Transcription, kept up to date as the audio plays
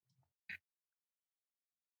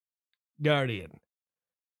Guardian.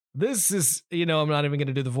 This is, I'm not even going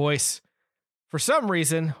to do the voice. For some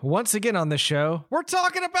reason, once again on this show, we're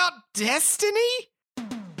talking about Destiny?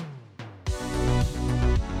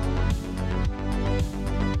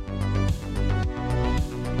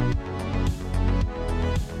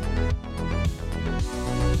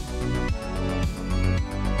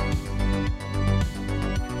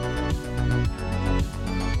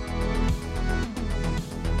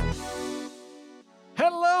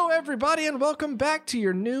 Hello, everybody, and welcome back to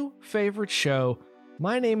your new favorite show.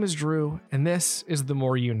 My name is Drew, and this is The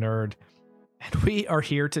More You Nerd. And we are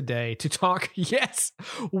here today to talk, yes,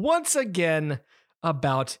 once again,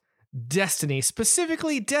 about Destiny,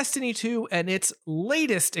 specifically Destiny 2 and its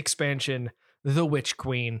latest expansion, The Witch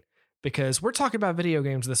Queen, because we're talking about video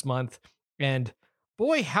games this month, and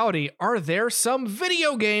boy howdy, are there some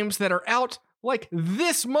video games that are out like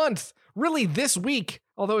this month, really this week,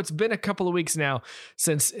 although it's been a couple of weeks now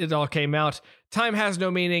since it all came out. Time has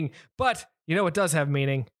no meaning, but you know what does have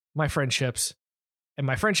meaning? My friendships. And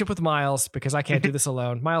my friendship with Miles, because I can't do this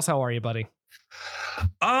alone. Miles, how are you, buddy?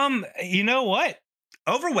 You know what?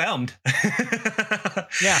 Overwhelmed.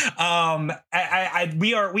 Yeah.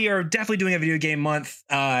 We are definitely doing a video game month.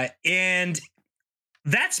 And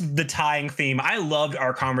that's the tying theme. I loved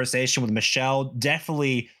our conversation with Michelle.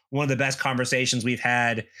 Definitely one of the best conversations we've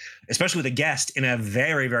had, especially with a guest, in a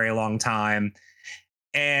very, very long time.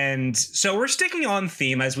 And so we're sticking on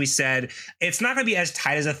theme, as we said. It's not going to be as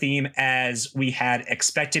tight as a theme as we had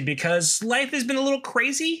expected because life has been a little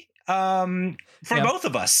crazy for both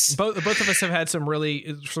of us. Both of us have had some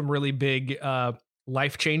really big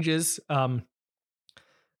life changes.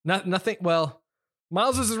 Nothing. Well,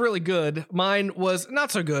 Miles's is really good. Mine was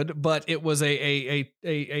not so good, but it was a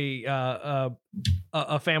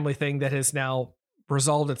family thing that has now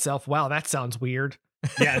resolved itself. Wow, that sounds weird.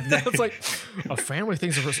 Yeah, it's like a family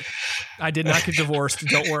thing. I did not get divorced.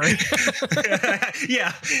 Don't worry.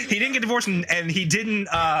 Yeah, he didn't get divorced, and he didn't,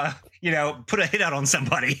 put a hit out on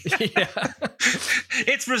somebody. Yeah,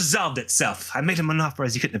 it's resolved itself. I made him an offer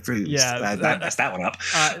as he couldn't refuse. Yeah, that's that one up.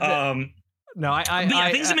 No,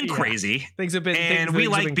 things have been crazy. Things have been, and we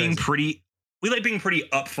like being pretty. We like being pretty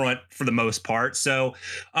upfront for the most part. So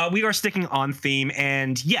we are sticking on theme.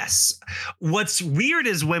 And yes, what's weird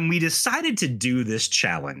is when we decided to do this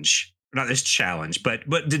challenge, not this challenge, but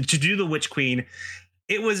to do the Witch Queen,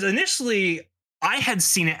 it was initially, I had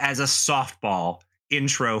seen it as a softball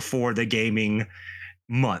intro for the gaming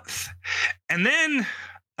month. And then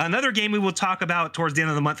another game we will talk about towards the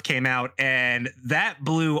end of the month came out, and that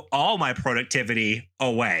blew all my productivity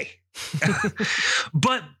away.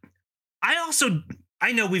 But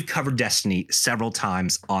I know we've covered Destiny several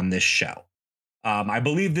times on this show. I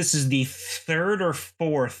believe this is the third or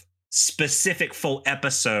fourth specific full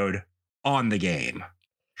episode on the game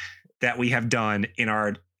that we have done in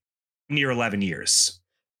our near 11 years.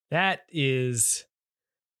 That is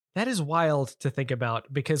wild to think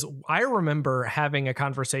about, because I remember having a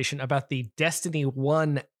conversation about the Destiny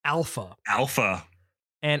 1 alpha.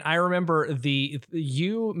 And I remember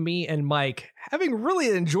you, me, and Mike having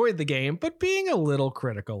really enjoyed the game, but being a little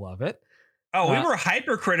critical of it. Oh, we were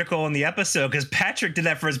hypercritical in the episode because Patrick did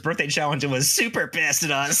that for his birthday challenge and was super pissed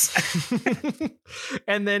at us.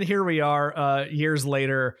 And then here we are, years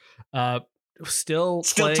later, still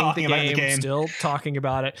playing talking about the game, still talking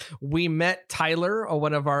about it. We met Tyler,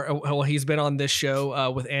 one of our. He's been on this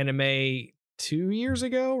show with Anime 2 years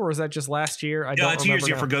ago, or was that just last year? I don't remember. 2 years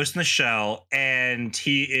ago for Ghost in the Shell, and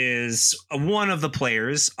he is one of the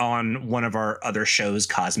players on one of our other shows,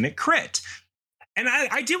 Cosmic Crit. And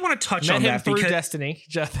I did want to touch on that because Destiny.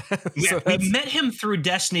 We met him through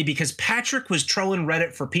Destiny because Patrick was trolling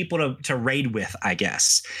Reddit for people to raid with, I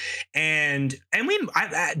guess. And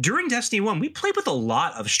during Destiny 1, we played with a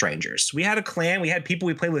lot of strangers. We had a clan. We had people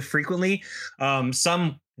we played with frequently.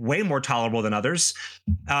 Some way more tolerable than others.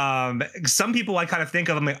 Some people I kind of think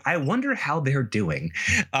of, I'm like, I wonder how they're doing,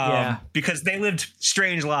 because they lived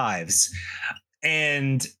strange lives.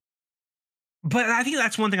 But I think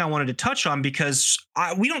that's one thing I wanted to touch on, because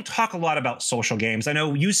we don't talk a lot about social games. I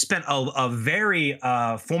know you spent a very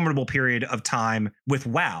formidable period of time with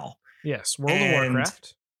WoW. Yes, World of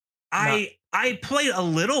Warcraft. I played a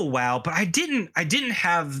little WoW, but I didn't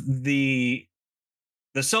have the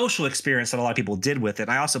social experience that a lot of people did with it.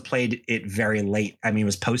 I also played it very late. I mean, it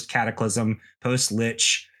was post Cataclysm, post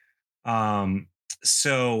Lich.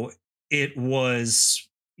 So it was,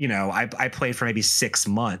 I played for maybe 6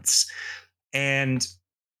 months. And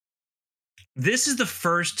this is the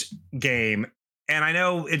first game, and I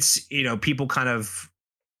know it's, people kind of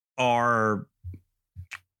are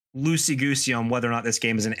loosey-goosey on whether or not this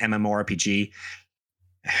game is an MMORPG.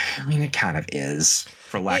 I mean, it kind of is,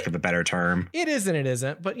 for lack of a better term. It is and it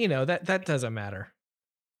isn't, but that doesn't matter.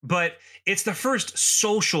 But it's the first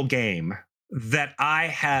social game that I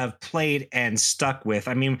have played and stuck with.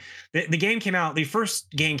 I mean, the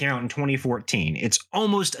first game came out in 2014. It's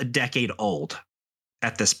almost a decade old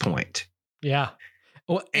at this point. Yeah.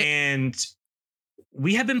 Well, and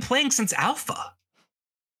we have been playing since alpha.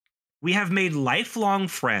 We have made lifelong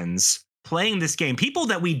friends playing this game. People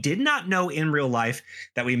that we did not know in real life,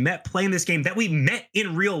 that we met playing this game, that we met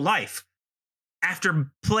in real life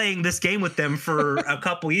after playing this game with them for a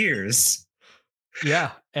couple years.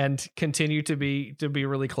 Yeah, and continue to be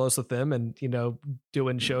really close with them, and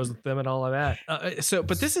doing shows with them and all of that.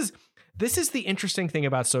 But this is the interesting thing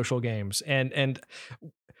about social games, and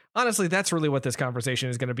honestly, that's really what this conversation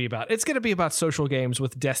is going to be about. It's going to be about social games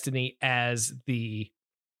with Destiny as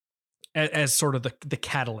sort of the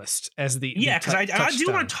catalyst, as because I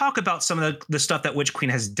do want to talk about some of the stuff that Witch Queen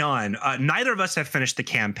has done. Neither of us have finished the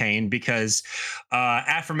campaign because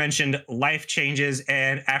aforementioned life changes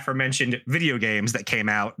and aforementioned video games that came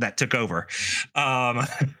out that took over.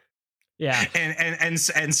 Yeah, and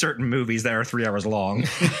certain movies that are 3 hours long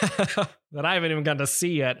that I haven't even gotten to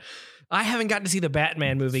see yet. I haven't gotten to see the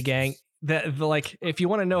Batman movie, gang. If you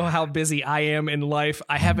want to know how busy I am in life,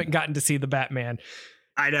 I haven't gotten to see the Batman.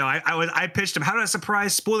 I know. I pitched him, how to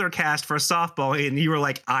surprise spoiler cast for a softball, and you were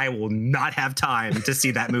like, I will not have time to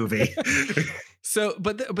see that movie. So,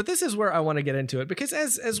 but this is where I want to get into it, because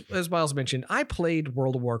as Miles mentioned, I played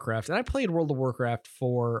World of Warcraft, and I played World of Warcraft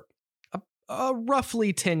for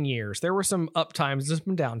roughly 10 years. There were some up times and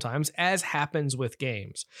some down times, as happens with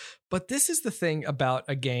games. But this is the thing about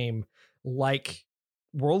a game like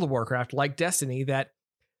World of Warcraft, like Destiny, that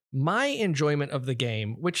my enjoyment of the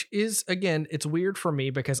game, which is, again, it's weird for me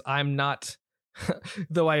because I'm not,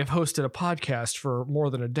 though I have hosted a podcast for more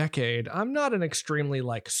than a decade, I'm not an extremely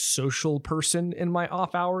social person in my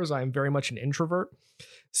off hours. I'm very much an introvert.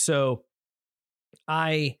 So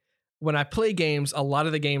when I play games, a lot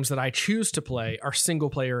of the games that I choose to play are single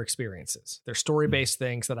player experiences. They're story-based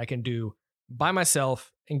things that I can do by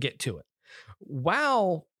myself and get to it.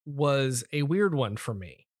 WoW was a weird one for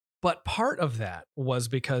me. But part of that was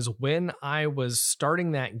because when I was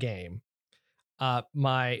starting that game,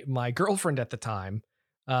 my girlfriend at the time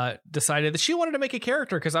decided that she wanted to make a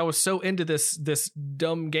character because I was so into this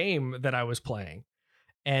dumb game that I was playing.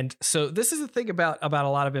 And so this is the thing about a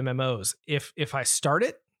lot of MMOs. If I start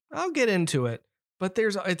it, I'll get into it, but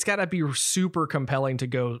it's got to be super compelling to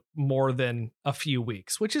go more than a few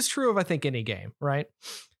weeks, which is true of, I think, any game, right?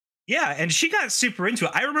 Yeah, and she got super into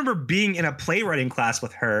it. I remember being in a playwriting class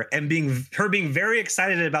with her and being very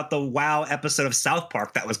excited about the WoW episode of South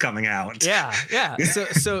Park that was coming out. Yeah.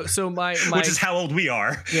 So my which is how old we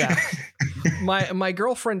are. Yeah. My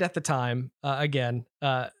girlfriend at the time,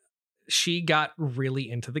 she got really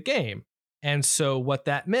into the game. And so what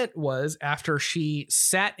that meant was, after she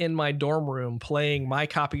sat in my dorm room playing my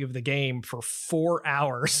copy of the game for 4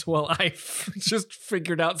 hours while I just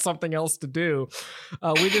figured out something else to do,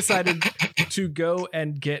 we decided to go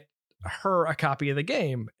and get her a copy of the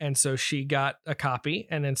game. And so she got a copy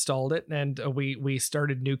and installed it, and we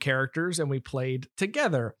started new characters and we played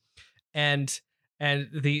together. And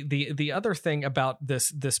the other thing about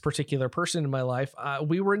this particular person in my life,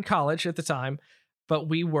 we were in college at the time, but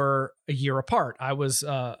we were a year apart. I was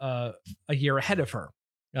a year ahead of her.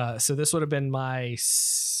 So this would have been my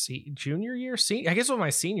junior year. I guess it was my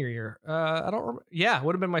senior year. I don't remember. Yeah, it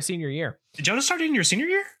would have been my senior year. Did Jonah start in your senior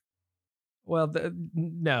year? Well,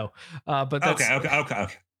 no. But that's, okay.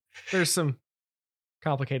 There's some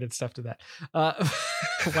complicated stuff to that.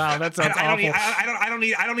 Wow, that sounds awful. I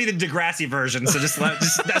don't need the Degrassi version. So just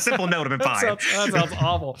a simple note of it. Fine. That sounds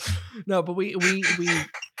awful. No, but we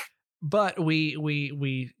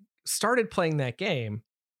started playing that game,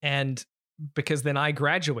 and because then I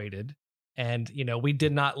graduated, and we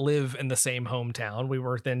did not live in the same hometown. We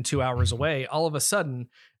were then 2 hours away. All of a sudden,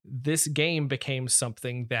 this game became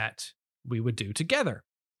something that we would do together.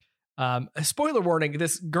 A spoiler warning,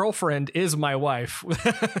 this girlfriend is my wife.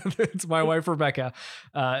 It's my wife, Rebecca,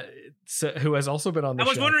 who has also been on the show.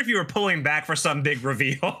 I was wondering if you were pulling back for some big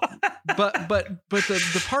reveal. but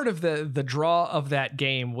the part of the draw of that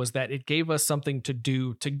game was that it gave us something to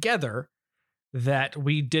do together that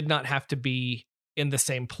we did not have to be in the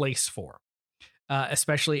same place for.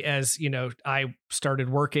 Especially as, I started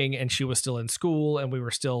working and she was still in school, and we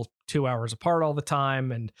were still 2 hours apart all the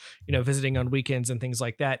time, and, visiting on weekends and things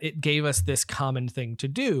like that. It gave us this common thing to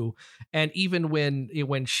do. And even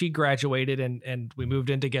when she graduated and we moved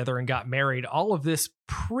in together and got married, all of this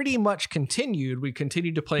pretty much continued. We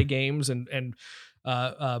continued to play games and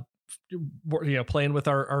playing with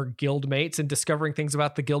our guild mates and discovering things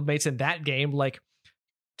about the guild mates in that game. Like,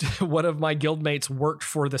 one of my guild mates worked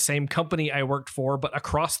for the same company I worked for, but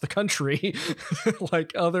across the country.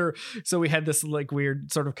 So we had this like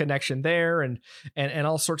weird sort of connection there, and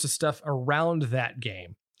all sorts of stuff around that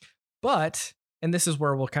game. But, and this is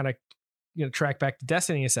where we'll kind of track back to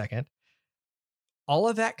Destiny a second. All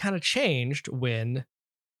of that kind of changed when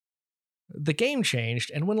the game changed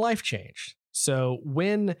and when life changed. So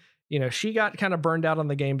when she got kind of burned out on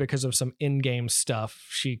the game because of some in-game stuff,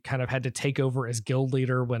 she kind of had to take over as guild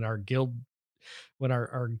leader when our guild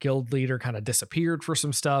leader kind of disappeared for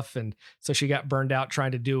some stuff. And so she got burned out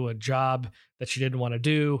trying to do a job that she didn't want to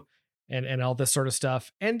do, and all this sort of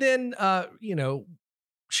stuff. And then,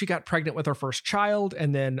 she got pregnant with her first child,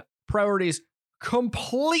 and then priorities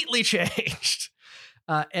completely changed.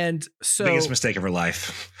 And so, biggest mistake of her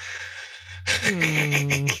life.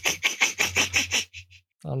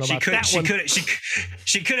 I don't know about that one.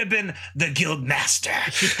 She could have been the guild master.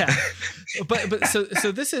 Yeah. But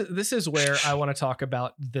so this is where I want to talk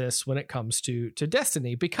about this when it comes to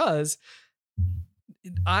Destiny, because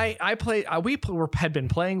we had been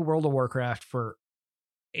playing World of Warcraft for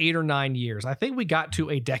 8 or 9 years. I think we got to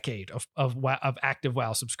a decade of active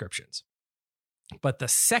WoW subscriptions. But the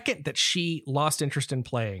second that she lost interest in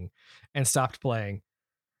playing and stopped playing,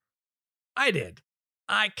 I did.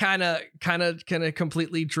 I kind of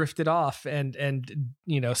completely drifted off and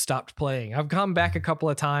stopped playing. I've gone back a couple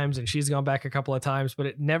of times and she's gone back a couple of times, but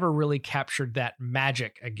it never really captured that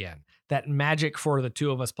magic again. That magic for the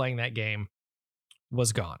two of us playing that game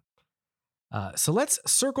was gone. So let's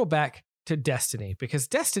circle back to Destiny, because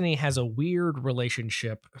Destiny has a weird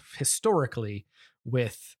relationship historically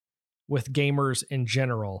with gamers in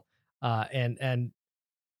general.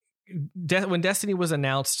 When Destiny was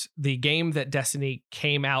announced, the game that Destiny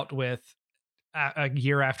came out with a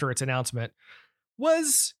year after its announcement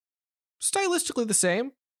was stylistically the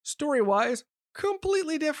same, story-wise,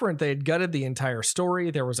 completely different. They had gutted the entire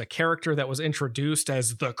story. There was a character that was introduced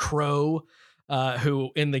as the Crow,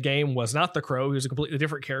 who in the game was not the Crow. He was a completely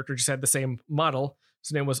different character, just had the same model.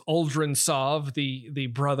 His name was Uldren Sov, the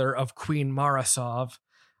brother of Queen Mara Sov,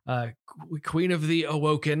 Queen of the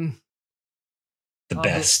Awoken. The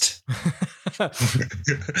best.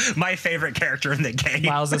 My favorite character in the game.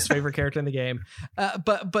 Miles' favorite character in the game.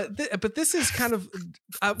 But this is kind of,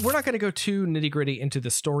 we're not going to go too nitty gritty into the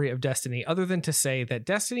story of Destiny, other than to say that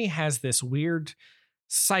Destiny has this weird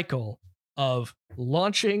cycle of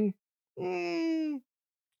launching kind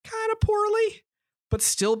of poorly, but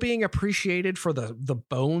still being appreciated for the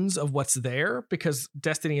bones of what's there, because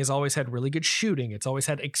Destiny has always had really good shooting. It's always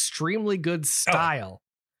had extremely good style.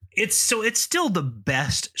 It's still the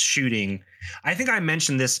best shooting. I think I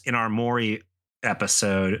mentioned this in our Mori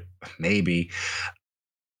episode, maybe,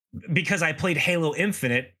 because I played Halo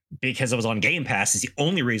Infinite because it was on Game Pass. Is the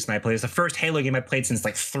only reason I played. It's the first Halo game I played since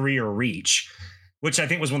like 3 or Reach, which I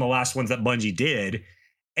think was one of the last ones that Bungie did.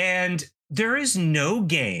 And there is no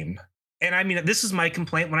game. And I mean, this is my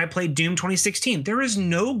complaint when I played Doom 2016. There is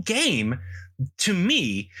no game, to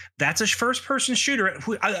me, that's a first-person shooter,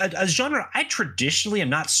 a genre I traditionally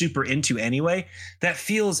am not super into anyway, that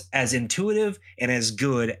feels as intuitive and as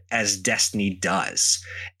good as Destiny does.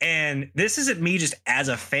 And this isn't me just as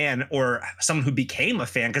a fan or someone who became a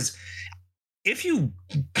fan, because if you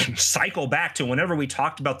cycle back to whenever we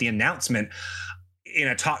talked about the announcement in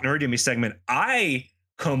a Talk Nerdy to Me segment, I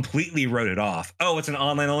completely wrote it off. Oh, it's an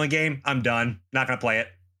online-only game? I'm done. Not going to play it.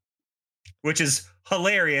 Which is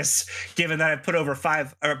hilarious, given that I've put over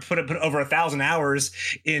 1,000 hours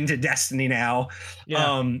into Destiny now.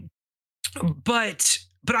 Yeah. But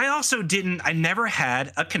I never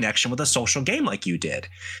had a connection with a social game like you did.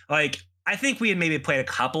 Like, I think we had maybe played a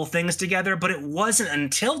couple things together, but it wasn't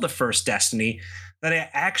until the first Destiny that I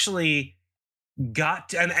actually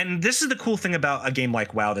got and this is the cool thing about a game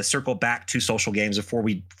like WoW, to circle back to social games before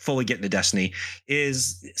we fully get into Destiny,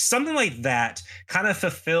 is something like that kind of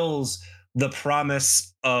fulfills the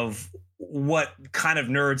promise of what kind of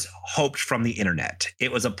nerds hoped from the internet.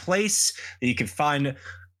 It was a place that you could find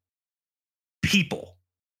people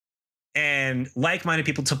and like-minded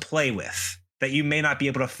people to play with that you may not be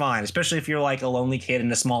able to find, especially if you're like a lonely kid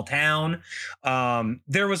in a small town.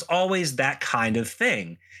 There was always that kind of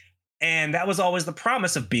thing. And that was always the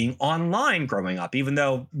promise of being online growing up, even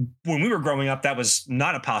though when we were growing up, that was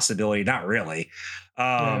not a possibility. Not really.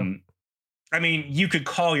 I mean, you could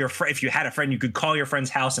call your friend, if you had a friend, you could call your friend's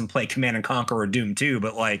house and play Command and Conquer or Doom 2.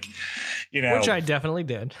 But like, which I definitely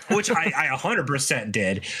did, which I 100%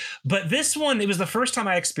 did. But this one, it was the first time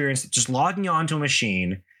I experienced just logging onto a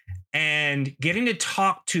machine and getting to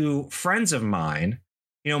talk to friends of mine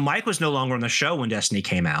Mike was no longer on the show when Destiny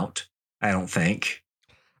came out, I don't think.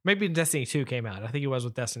 Maybe Destiny 2 came out. I think he was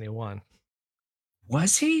with Destiny 1.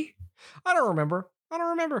 Was he? I don't remember.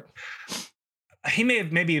 He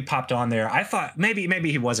maybe he popped on there. I thought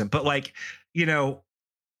maybe he wasn't, but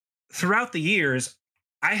throughout the years,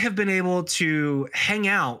 I have been able to hang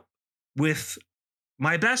out with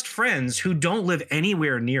my best friends who don't live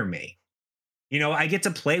anywhere near me. I get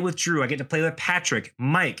to play with Drew. I get to play with Patrick,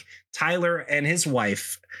 Mike, Tyler, and his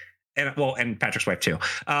wife, and Patrick's wife too.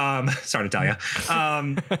 Sorry to tell you.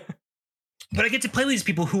 But I get to play with these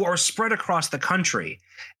people who are spread across the country,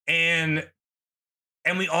 and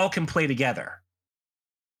we all can play together.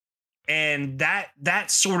 And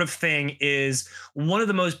that sort of thing is one of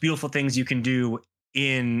the most beautiful things you can do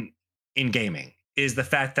in gaming, is the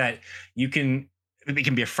fact that it can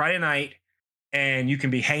be a Friday night and you can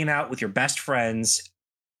be hanging out with your best friends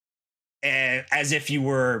and as if you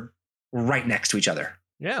were right next to each other.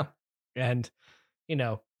 Yeah. And,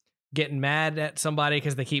 getting mad at somebody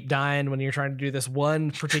because they keep dying when you're trying to do this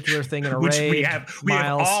one particular thing in a Which raid. we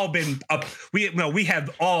have all been we have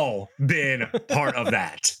all been part of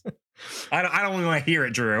that. I don't really want to hear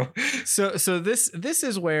it, Drew. So this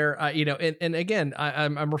is where and again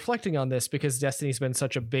I'm reflecting on this because Destiny's been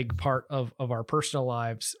such a big part of our personal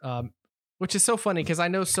lives, which is so funny because I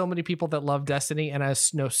know so many people that love Destiny, and I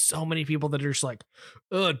know so many people that are just like,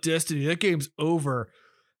 oh, Destiny, that game's over.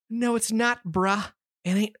 No, it's not, bruh.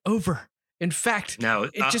 It ain't over. In fact, no,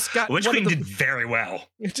 it just got Witch Queen did very well.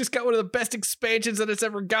 It just got one of the best expansions that it's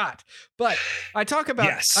ever got. But I talk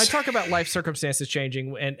about life circumstances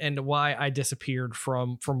changing and why I disappeared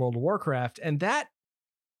from World of Warcraft, and that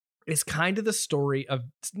is kind of the story of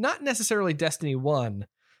not necessarily Destiny 1,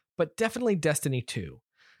 but definitely Destiny 2.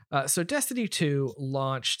 So Destiny 2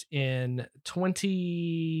 launched in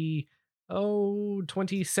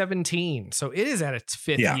 2017. So it is at its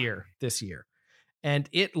fifth year this year. And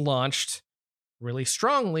it launched really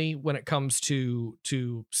strongly when it comes to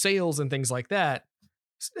sales and things like that.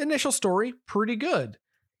 Initial story, pretty good.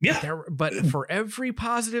 Yeah. But for every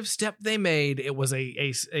positive step they made, it was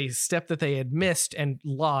a step that they had missed and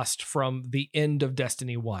lost from the end of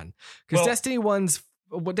Destiny 1. Because Destiny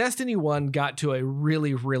 1 got to a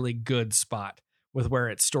really, really good spot with where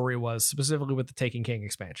its story was, specifically with the Taken King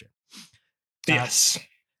expansion. Yes.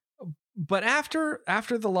 But after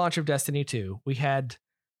the launch of Destiny 2, we had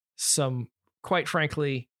some, quite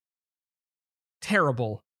frankly,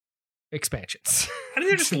 terrible expansions. I think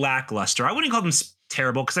they're just lackluster. I wouldn't call them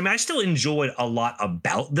terrible because I still enjoyed a lot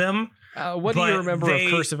about them. What do you remember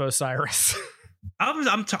of Curse of Osiris?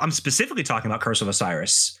 I'm specifically talking about Curse of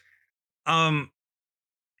Osiris.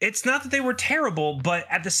 It's not that they were terrible, but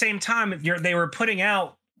at the same time, they were putting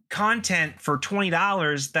out content for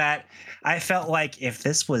 $20 that I felt like if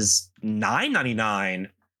this was $9.99,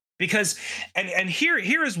 because and here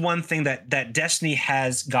is one thing that Destiny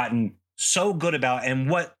has gotten so good about, and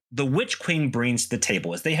what the Witch Queen brings to the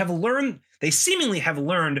table is they seemingly have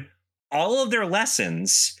learned all of their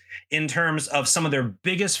lessons in terms of some of their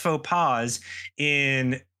biggest faux pas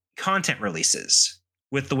in content releases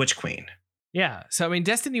with the Witch Queen. Yeah. So,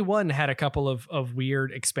 Destiny 1 had a couple of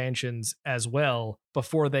weird expansions as well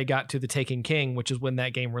before they got to the Taken King, which is when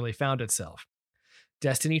that game really found itself.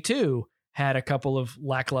 Destiny 2 had a couple of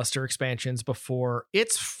lackluster expansions before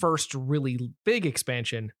its first really big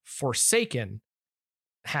expansion, Forsaken,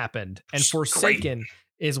 happened. And Forsaken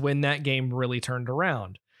is when that game really turned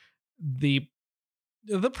around. The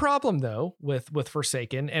problem, though, with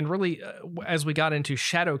Forsaken, and really as we got into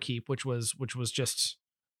Shadowkeep, which was just...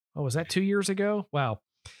 Oh, was that 2 years ago? Wow.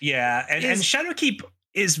 Yeah, and Shadowkeep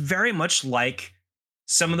is very much like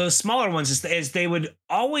some of those smaller ones, as they would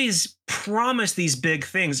always promise these big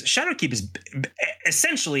things. Shadowkeep is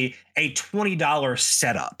essentially a $20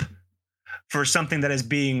 setup for something that is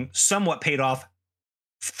being somewhat paid off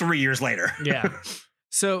 3 years later. Yeah.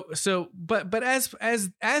 But as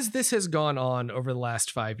this has gone on over the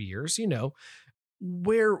last 5 years,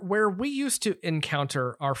 where we used to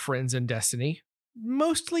encounter our friends in Destiny,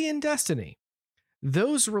 mostly in Destiny,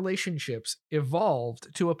 those relationships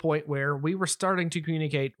evolved to a point where we were starting to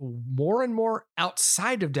communicate more and more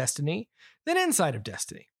outside of Destiny than inside of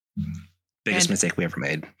Destiny. Biggest mistake we ever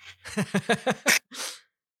made.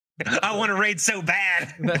 I want to raid so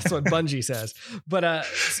bad. That's what Bungie says. But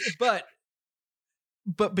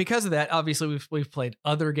because of that, obviously we've played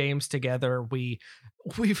other games together.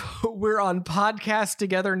 We're on podcasts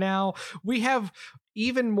together now. We have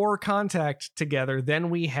even more contact together than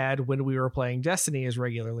we had when we were playing Destiny as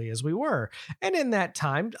regularly as we were. And in that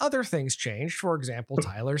time, other things changed. For example,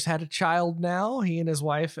 Tyler's had a child now. He and his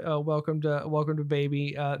wife welcomed a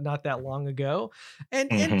baby not that long ago.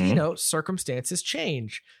 And circumstances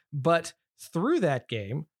change. But through that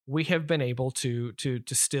game, we have been able to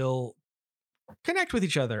still connect with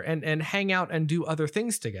each other and hang out and do other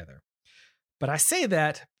things together. But I say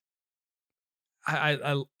that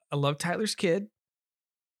I love Tyler's kid.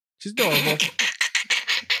 She's adorable.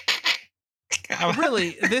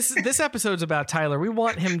 Really, this episode's about Tyler. We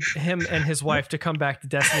want him and his wife to come back to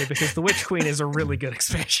Destiny because the Witch Queen is a really good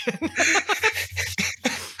expansion.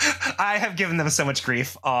 I have given them so much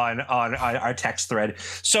grief on our text thread.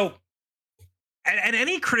 So, and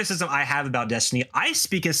any criticism I have about Destiny, I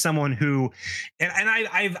speak as someone who, and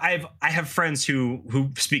I have friends who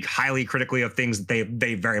speak highly critically of things that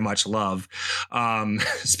they very much love,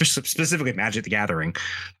 specifically Magic the Gathering,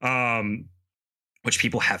 which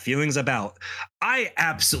people have feelings about. I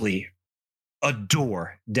absolutely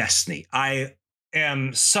adore Destiny. I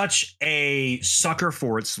am such a sucker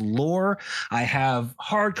for its lore. I have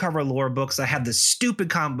hardcover lore books. I have this stupid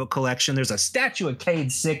comic book collection. There's a statue of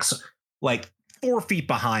Cade Six, like 4 feet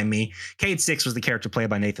behind me. Cade Six was the character played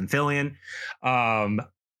by Nathan Fillion.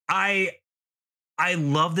 I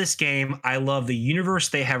love this game. I love the universe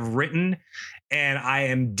they have written, and I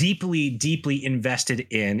am deeply, deeply invested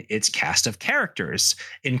in its cast of characters,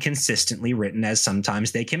 inconsistently written as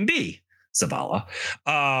sometimes they can be. Zavala.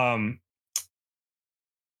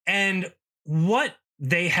 And what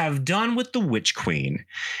they have done with the Witch Queen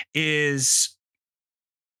is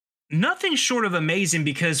nothing short of amazing,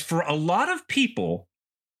 because for a lot of people,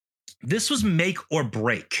 this was make or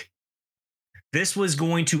break. This was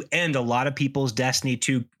going to end a lot of people's Destiny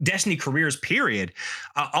careers, period.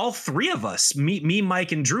 All three of us, me,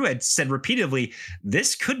 Mike, and Drew, had said repeatedly,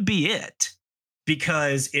 this could be it.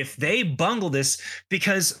 Because if they bungle this,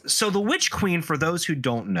 so the Witch Queen, for those who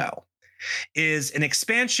don't know, is an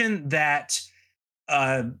expansion that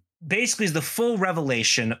basically is the full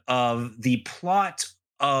revelation of the plot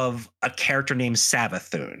of a character named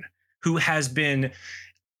Savathun, who has been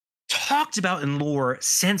talked about in lore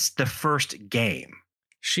since the first game.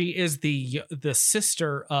 She is the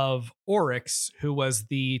sister of Oryx, who was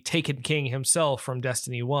the Taken King himself from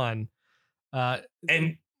Destiny 1.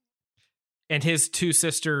 And his two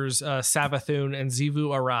sisters, Savathun and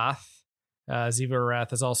Xivu Arath. Xivu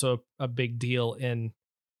Arath is also a big deal in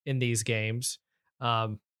these games.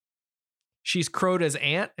 She's Crota's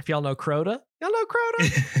aunt, if y'all know Crota. Y'all know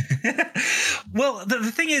Crota? Well,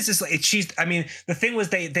 the thing is like the thing was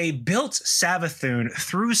they built Savathun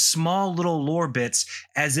through small little lore bits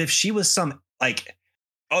as if she was some, like,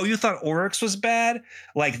 oh, you thought Oryx was bad?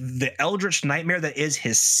 Like, the Eldritch Nightmare that is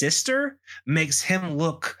his sister makes him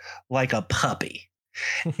look like a puppy.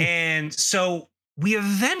 And so we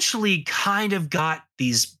eventually kind of got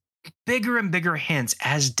these bigger and bigger hints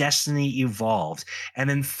as Destiny evolved. And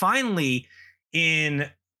then finally, in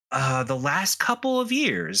the last couple of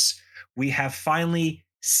years, we have finally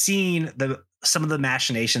seen some of the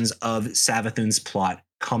machinations of Savathun's plot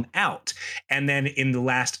come out. And then in the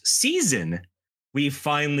last season, we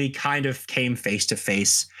finally kind of came face to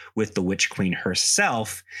face with the Witch Queen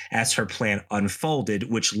herself as her plan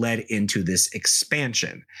unfolded, which led into this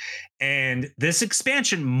expansion. And this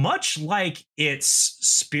expansion, much like its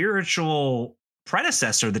spiritual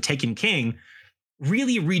predecessor, the Taken King,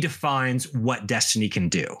 really redefines what Destiny can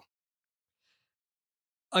do.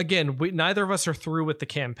 Again, neither of us are through with the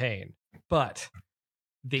campaign, but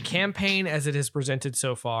the campaign as it is presented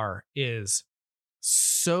so far is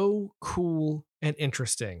so cool and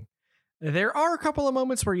interesting. There are a couple of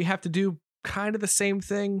moments where you have to do kind of the same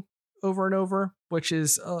thing over and over, which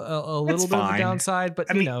is a little bit of a downside, but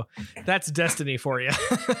that's Destiny for you.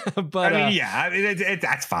 But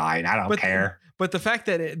that's fine. I don't care. But the fact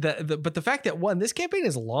that one, this campaign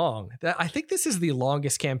is long. I think this is the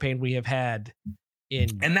longest campaign we have had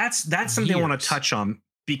and that's something years. I want to touch on,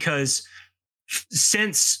 because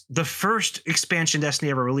since the first expansion Destiny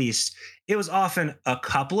ever released, it was often a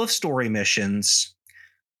couple of story missions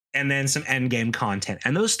and then some end game content.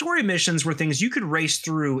 And those story missions were things you could race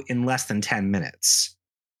through in less than 10 minutes.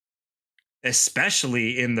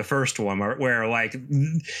 Especially in the first one where like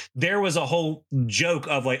there was a whole joke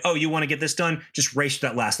of like, oh, you want to get this done? Just race to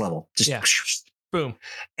that last level. Just boom.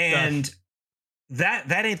 And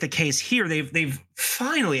that ain't the case here. They've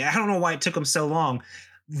finally, I don't know why it took them so long.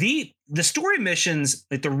 The story missions,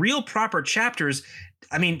 like the real proper chapters,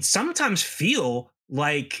 sometimes feel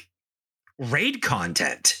like raid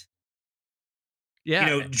content. Yeah.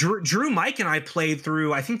 You know, Drew, Mike, and I played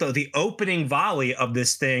through, I think, the opening volley of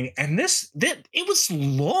this thing, and it was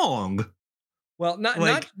long. Well,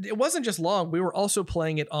 it wasn't just long. We were also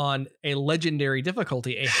playing it on a legendary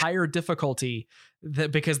difficulty, a higher difficulty,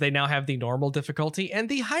 because they now have the normal difficulty and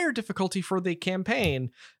the higher difficulty for the campaign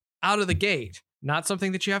out of the gate. Not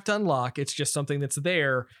something that you have to unlock. It's just something that's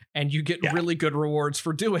there, and you get really good rewards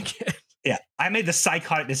for doing it. Yeah, I made the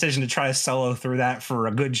psychotic decision to try to solo through that for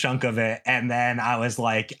a good chunk of it, and then I was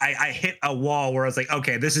like, I hit a wall where I was like,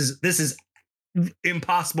 okay, this is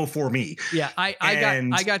impossible for me. Yeah,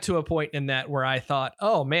 I got to a point in that where I thought,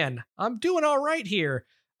 oh man, I'm doing all right here.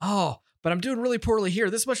 Oh, but I'm doing really poorly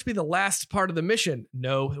here. This must be the last part of the mission.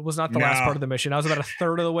 No, it was not the last part of the mission. I was about a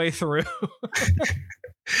third of the way through.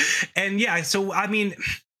 And yeah, so I mean,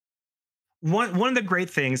 one of the great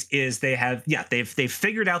things is they've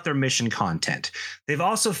figured out their mission content. They've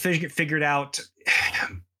also figured out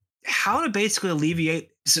how to basically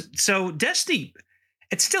alleviate. So Destiny,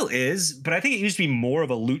 it still is, but I think it used to be more of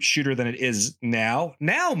a loot shooter than it is now.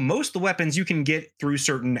 Now, most of the weapons you can get through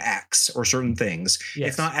certain acts or certain things. Yes.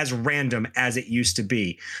 It's not as random as it used to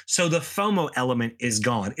be. So the FOMO element is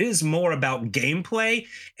gone. It is more about gameplay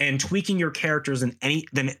and tweaking your characters than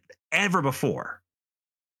ever before.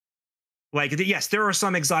 Like, yes, there are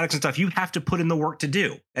some exotics and stuff you have to put in the work to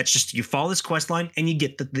do. That's just, you follow this quest line and you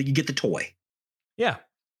get the toy. Yeah.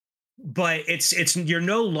 But it's you're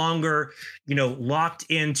no longer, locked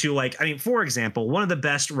into, like, I mean, for example, one of the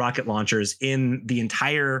best rocket launchers in the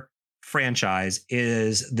entire franchise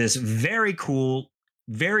is this very cool,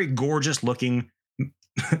 very gorgeous looking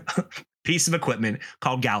piece of equipment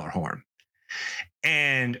called Gallarhorn.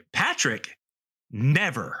 And Patrick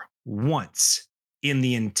never once in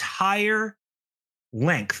the entire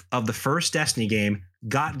length of the first Destiny game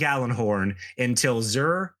got Gallarhorn until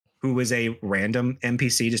Zur, who was a random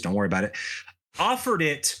NPC, just don't worry about it, offered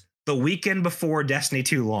it the weekend before Destiny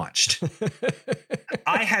 2 launched.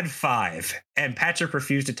 I had 5, and Patrick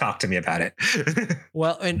refused to talk to me about it.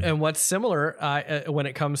 Well, and what's similar when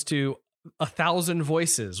it comes to 1,000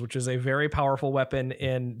 voices, which is a very powerful weapon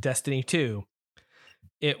in Destiny 2,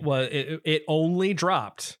 it only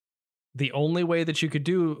dropped. The only way that you could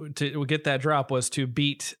to get that drop was to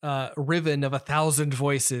beat Riven of 1,000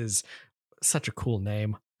 Voices. Such a cool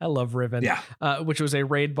name. I love Riven, which was a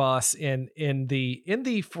raid boss in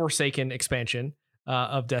the Forsaken expansion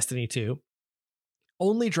of Destiny 2.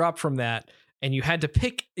 Only dropped from that, and you had to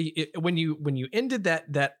pick when you ended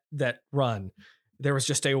that run. There was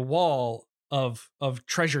just a wall of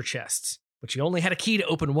treasure chests, but you only had a key to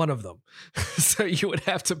open one of them. So you would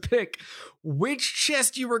have to pick which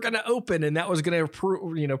chest you were going to open, and that was going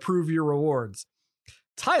to prove your rewards.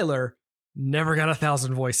 Tyler never got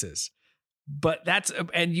 1,000 voices. But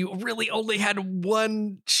and you really only had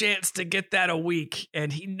one chance to get that a week,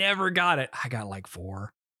 and he never got it. I got like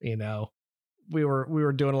 4, we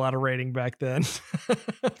were doing a lot of raiding back then.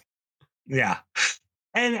 Yeah.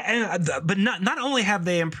 But not only have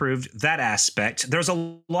they improved that aspect, there's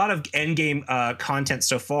a lot of end game content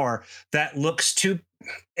so far that looks to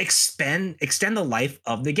extend the life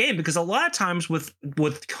of the game, because a lot of times with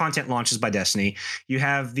content launches by Destiny, you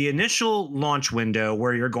have the initial launch window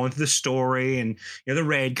where you're going through the story and the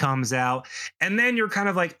raid comes out, and then you're kind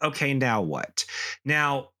of like, okay, now what?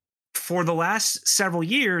 Now, for the last several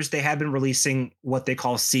years, they have been releasing what they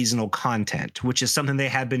call seasonal content, which is something they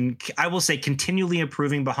have been, I will say, continually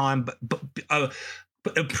improving upon, but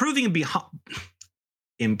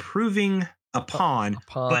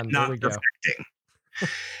not perfecting.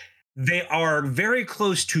 They are very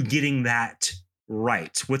close to getting that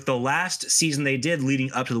right. With the last season they did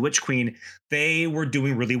leading up to the Witch Queen, they were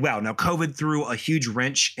doing really well. Now, COVID threw a huge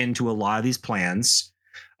wrench into a lot of these plans.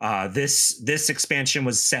 This expansion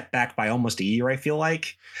was set back by almost a year, I feel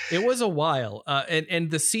like. It was a while. And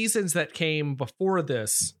the seasons that came before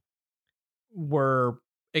this were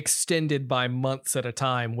extended by months at a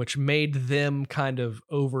time, which made them kind of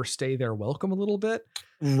overstay their welcome a little bit.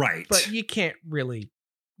 Right. But you can't really.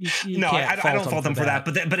 You I don't fault them for that.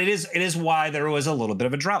 But it is why there was a little bit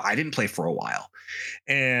of a drop. I didn't play for a while.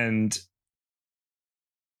 And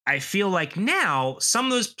I feel like now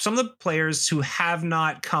some of the players who have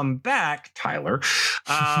not come back, Tyler,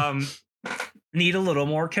 need a little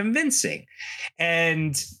more convincing.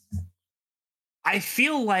 And I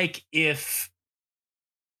feel like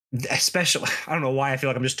especially, I don't know why I feel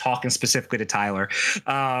like I'm just talking specifically to Tyler,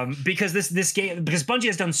 because this game, because Bungie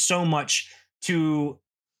has done so much to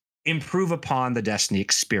improve upon the Destiny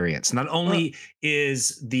experience. Not only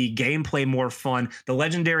is the gameplay more fun, the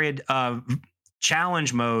legendary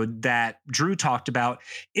challenge mode that Drew talked about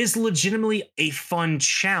is legitimately a fun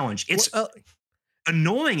challenge. It's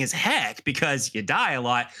annoying as heck because you die a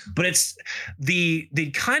lot, but it's the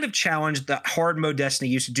kind of challenge that hard mode Destiny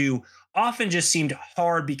used to do often just seemed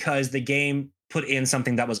hard because the game put in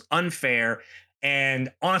something that was unfair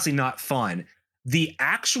and honestly not fun. The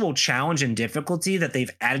actual challenge and difficulty that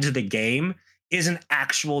they've added to the game is an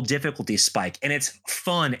actual difficulty spike, and it's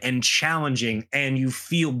fun and challenging, and you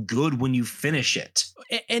feel good when you finish it.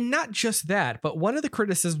 And not just that, but one of the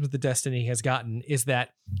criticisms that Destiny has gotten is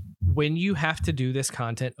that when you have to do this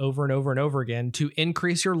content over and over and over again to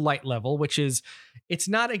increase your light level, which is, it's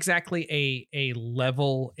not exactly a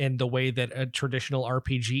level in the way that a traditional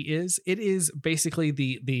RPG is. It is basically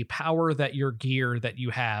the power that your gear that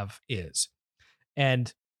you have is.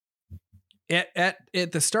 And at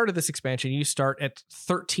the start of this expansion, you start at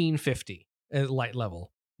 1350 at light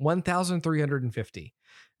level, 1350.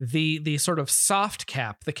 The sort of soft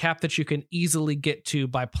cap, the cap that you can easily get to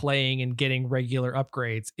by playing and getting regular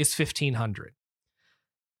upgrades, is 1500.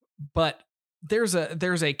 But there's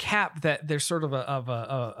a cap that there's sort of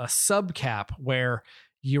a sub cap where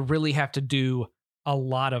you really have to do a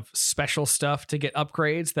lot of special stuff to get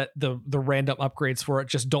upgrades that the random upgrades for it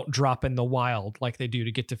just don't drop in the wild like they do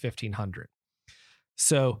to get to 1500.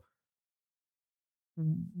 So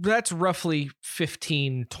that's roughly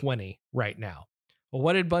 1520 right now. Well,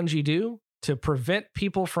 what did Bungie do to prevent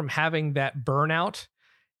people from having that burnout?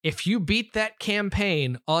 If you beat that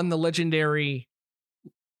campaign on the legendary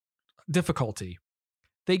difficulty,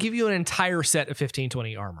 they give you an entire set of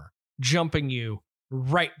 1520 armor, jumping you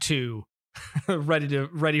right to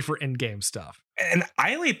ready for in-game stuff. And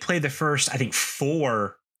I only played the first, I think,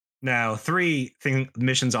 3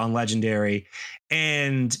 missions on legendary,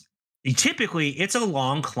 and typically it's a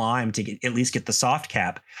long climb to at least get the soft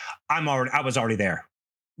cap. I was already there,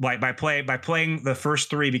 like by playing the first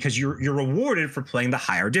 3, because you're rewarded for playing the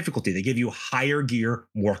higher difficulty. They give you higher gear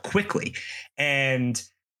more quickly, and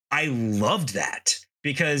I loved that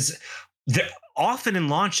because often in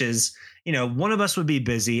launches, one of us would be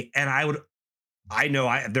busy, and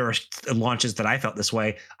there are launches that I felt this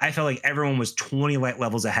way. I felt like everyone was 20 light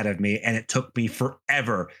levels ahead of me, and it took me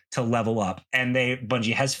forever to level up. And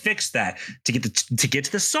Bungie has fixed that to get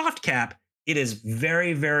to the soft cap. It is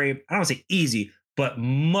very, very, I don't want to say easy, but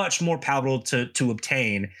much more palatable to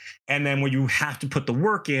obtain. And then where you have to put the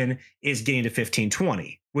work in is getting to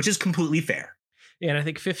 1520, which is completely fair. Yeah, and I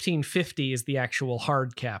think 1550 is the actual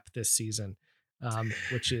hard cap this season,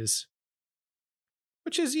 which is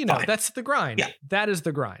Fine. That's the grind. Yeah. That is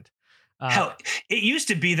the grind. Hell, it used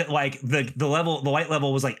to be that like the light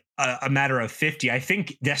level was like a matter of 50. I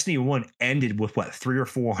think Destiny 1 ended with 300 or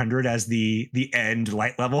 400 as the end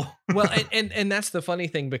light level. Well, and that's the funny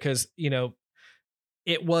thing, because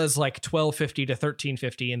it was like 1250 to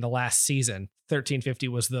 1350 in the last season. 1350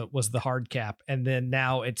 was the hard cap, and then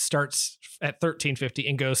now it starts at 1350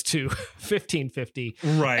 and goes to 1550.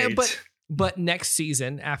 Right. But next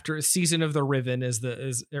season, after a season of the Riven of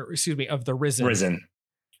the Risen. Risen.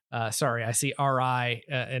 Sorry, I see RI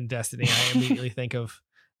in Destiny. I immediately think of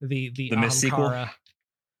the Mist sequel.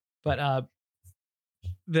 But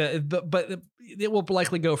it will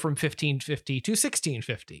likely go from 1550 to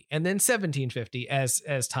 1650 and then 1750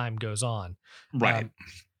 as time goes on. Right.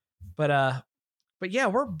 But yeah,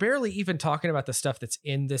 we're barely even talking about the stuff that's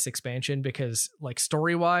in this expansion, because like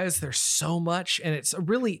story-wise, there's so much, and it's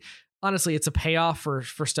really, honestly, it's a payoff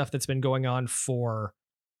for stuff that's been going on for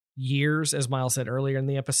years, as Miles said earlier in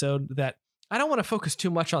the episode, that I don't want to focus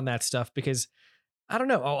too much on that stuff because I don't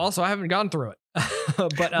know. Also, I haven't gone through it.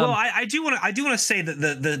 But well, I do want to say that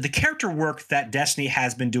the character work that Destiny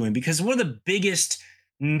has been doing, because one of the biggest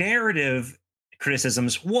narrative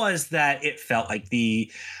criticisms was that it felt like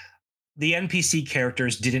the NPC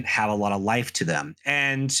characters didn't have a lot of life to them,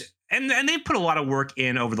 and they put a lot of work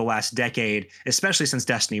in over the last decade, especially since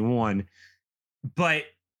Destiny 1. But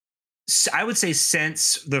I would say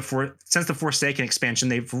since the Forsaken expansion,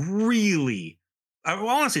 they've really,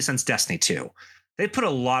 honestly, since Destiny 2, they put a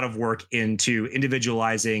lot of work into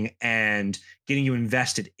individualizing and getting you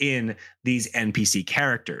invested in these NPC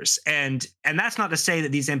characters. And that's not to say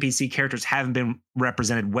that these NPC characters haven't been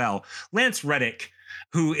represented well. Lance Reddick,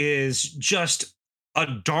 who is just a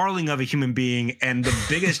darling of a human being and the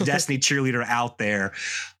biggest Destiny cheerleader out there,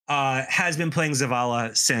 has been playing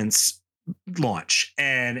Zavala since launch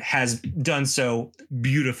and has done so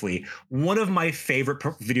beautifully. One of my favorite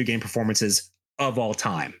video game performances of all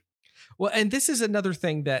time. Well, and this is another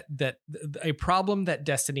thing that a problem that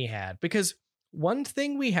Destiny had, because one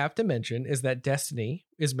thing we have to mention is that Destiny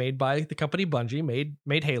is made by the company Bungie,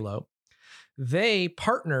 made Halo. They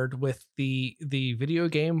partnered with the video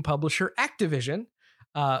game publisher Activision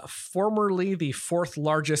formerly the fourth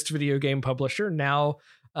largest video game publisher, now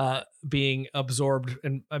being absorbed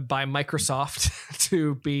by Microsoft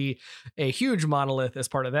to be a huge monolith as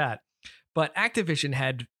part of that. But Activision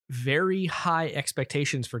had very high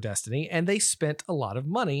expectations for Destiny, and they spent a lot of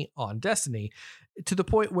money on Destiny to the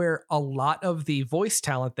point where a lot of the voice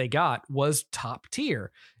talent they got was top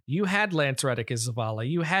tier. You had Lance Reddick as Zavala.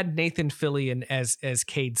 You had Nathan Fillion as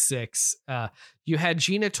Cade Six. You had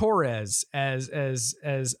Gina Torres as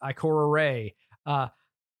Ikora Ray,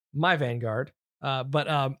 my Vanguard.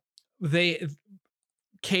 But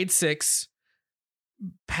Cade Six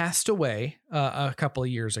passed away a couple of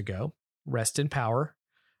years ago. Rest in power.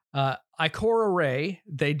 Ikora Ray,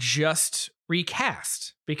 they just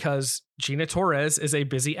recast because Gina Torres is a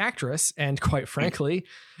busy actress, and quite frankly,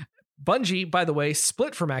 Bungie, by the way,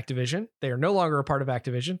 split from Activision. They are no longer a part of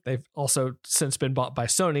Activision. They've also since been bought by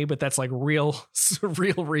Sony, but that's like real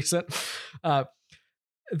recent.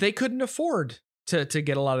 They couldn't afford to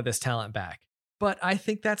get a lot of this talent back, but I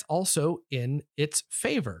think that's also in its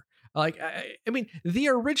favor. Like, I mean, the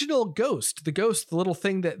original Ghost, the little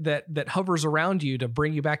thing that hovers around you to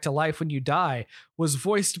bring you back to life when you die, was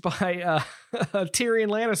voiced by Tyrion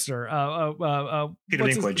Lannister,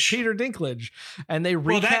 Peter Dinklage, and they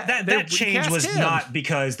that change was him. Not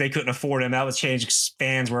because they couldn't afford him. That was change because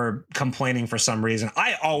fans were complaining for some reason.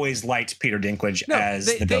 I always liked Peter Dinklage as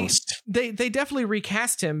the Ghost. They definitely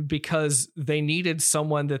recast him because they needed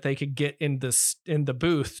someone that they could get in the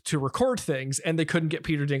booth to record things, and they couldn't get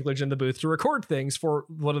Peter Dinklage in the booth to record things for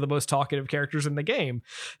one of the most talkative characters in the game.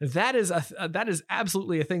 That is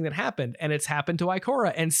absolutely a thing that happened, and it's happened to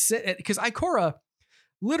Ikora, and because Ikora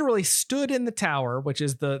literally stood in the tower, which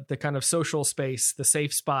is the kind of social space, the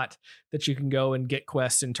safe spot that you can go and get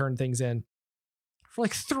quests and turn things in, for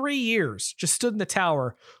like 3 years. Just stood in the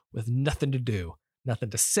tower with nothing to do, nothing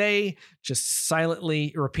to say, just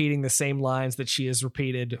silently repeating the same lines that she has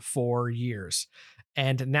repeated for years.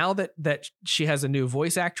 And now that she has a new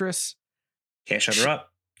voice actress, can't shut her up.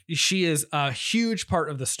 She is a huge part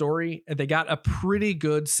of the story. They got a pretty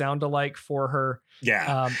good sound alike for her.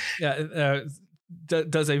 Yeah.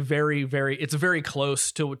 Does a very, very, it's very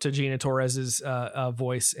close to Gina Torres's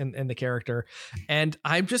voice in the character. And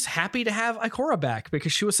I'm just happy to have Ikora back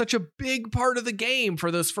because she was such a big part of the game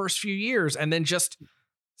for those first few years and then just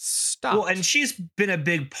stopped. Well, and she's been a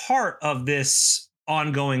big part of this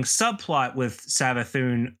ongoing subplot with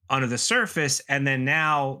Savathun under the surface. And then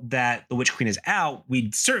now that the Witch Queen is out,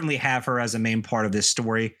 we certainly have her as a main part of this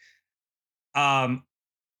story. And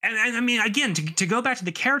I mean, again, to go back to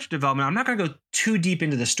the character development, I'm not going to go too deep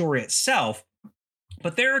into the story itself,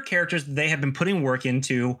 but there are characters that they have been putting work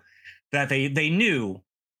into that they knew,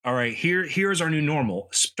 all right, here's our new normal,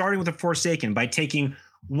 starting with the Forsaken by taking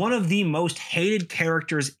one of the most hated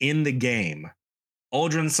characters in the game,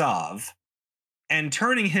 Uldren Sov, and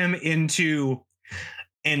turning him into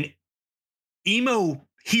an emo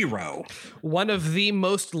hero. One of the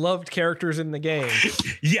most loved characters in the game.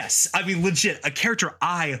 Yes. I mean, legit, a character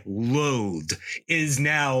I loathed is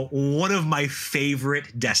now one of my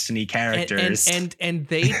favorite Destiny characters. And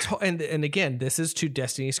they and again, this is to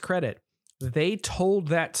Destiny's credit. They told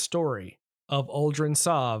that story of Uldren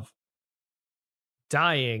Sov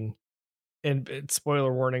dying, and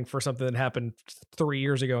spoiler warning for something that happened 3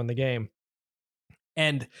 years ago in the game,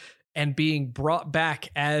 and being brought back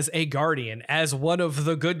as a guardian, as one of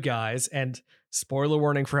the good guys. And spoiler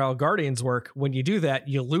warning for how guardians work. When you do that,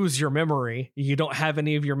 you lose your memory. You don't have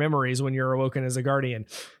any of your memories when you're awoken as a guardian.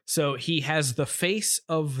 So he has the face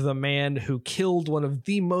of the man who killed one of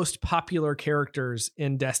the most popular characters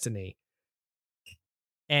in Destiny.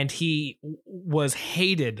 And he was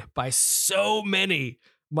hated by so many,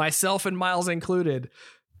 myself and Miles included.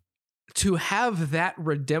 To have that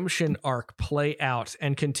redemption arc play out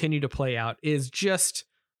and continue to play out is just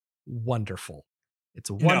wonderful.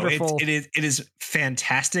 It's wonderful. No, it is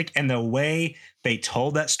fantastic. And the way they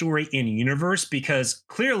told that story in universe, because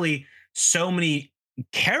clearly so many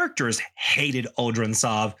characters hated Uldren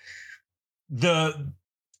Sov, the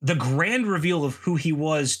grand reveal of who he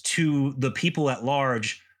was to the people at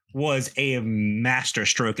large was a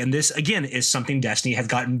masterstroke. And this, again, is something Destiny has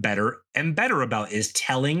gotten better and better about, is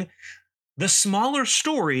telling the smaller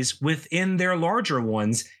stories within their larger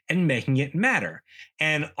ones and making it matter.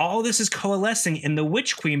 And all this is coalescing in the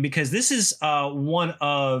Witch Queen, because this is one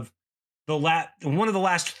of the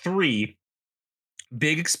last 3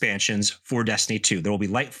 big expansions for Destiny 2. There will be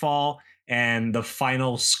Lightfall and the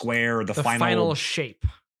final square, the final shape.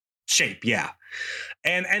 Yeah.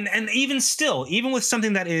 And even still, even with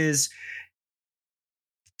something that is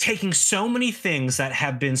taking so many things that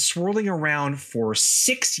have been swirling around for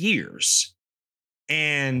 6 years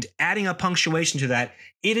and adding a punctuation to that,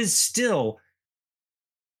 it is still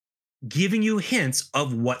giving you hints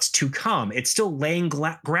of what's to come. It's still laying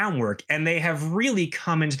groundwork, and they have really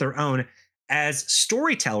come into their own as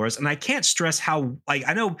storytellers. And I can't stress how, like,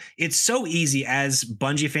 I know it's so easy as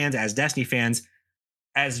Bungie fans, as Destiny fans,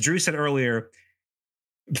 as Drew said earlier,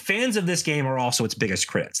 fans of this game are also its biggest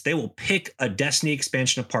critics. They will pick a Destiny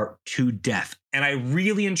expansion apart to death. And I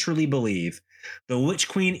really and truly believe the Witch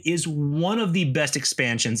Queen is one of the best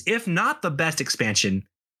expansions, if not the best expansion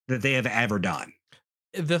that they have ever done.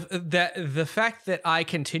 The fact that I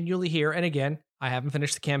continually hear, and again, I haven't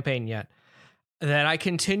finished the campaign yet, that I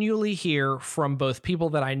continually hear from both people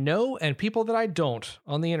that I know and people that I don't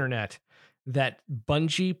on the internet that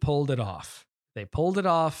Bungie pulled it off. They pulled it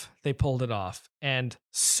off. They pulled it off. And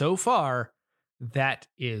so far, that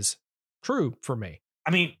is true for me.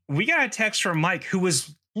 I mean, we got a text from Mike who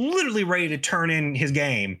was literally ready to turn in his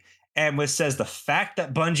game and says the fact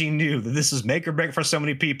that Bungie knew that this was make or break for so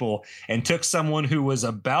many people and took someone who was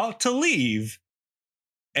about to leave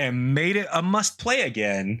and made it a must play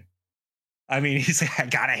again. I mean, he's like, I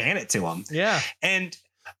gotta hand it to him. Yeah. And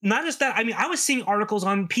not just that, I mean, I was seeing articles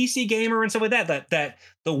on PC Gamer and stuff like that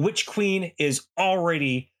the Witch Queen is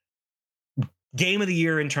already game of the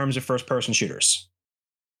year in terms of first person shooters.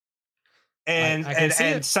 And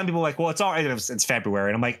and some people are like, well, it's all right. It's February.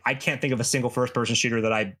 And I'm like, I can't think of a single first person shooter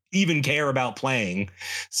that I even care about playing.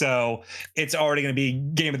 So it's already going to be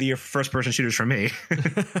game of the year for first person shooters for me.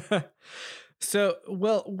 So,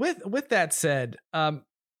 well, with that said,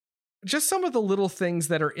 just some of the little things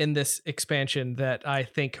that are in this expansion that I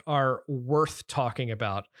think are worth talking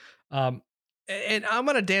about. And I'm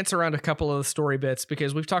going to dance around a couple of the story bits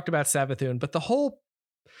because we've talked about Savathun, but the whole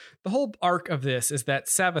arc of this is that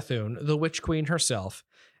Savathun, the Witch Queen herself,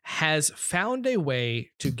 has found a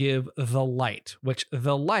way to give the light, which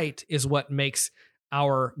the light is what makes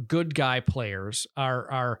our good guy players,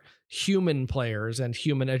 our human players and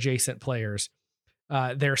human adjacent players,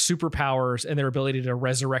 their superpowers and their ability to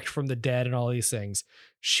resurrect from the dead and all these things.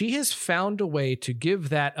 She has found a way to give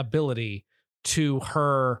that ability to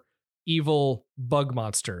her evil bug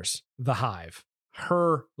monsters, the Hive,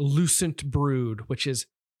 her Lucent Brood, which is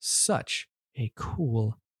such a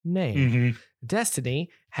cool name. Mm-hmm. Destiny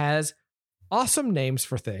has awesome names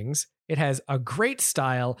for things. It has a great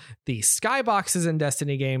style. The skyboxes in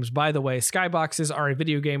Destiny games, by the way, skyboxes are a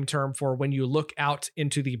video game term for when you look out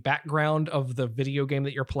into the background of the video game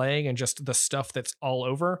that you're playing and just the stuff that's all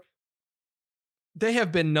over. They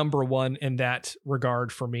have been number one in that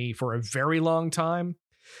regard for me for a very long time.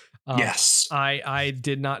 Yes. I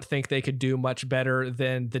did not think they could do much better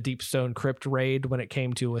than the Deepstone Crypt raid when it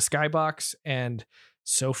came to a skybox, and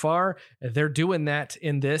so far they're doing that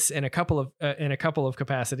in this in a couple of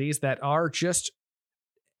capacities that are just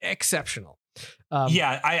exceptional.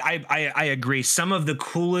 I agree. Some of the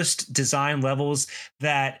coolest design levels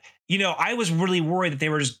that, you know, I was really worried that they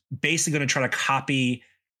were just basically going to try to copy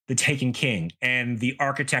the Taken King and the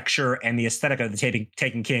architecture and the aesthetic of the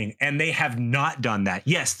Taken King. And they have not done that.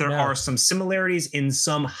 Yes, there are some similarities in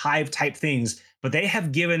some Hive type things, but they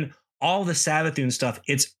have given all the Savathun stuff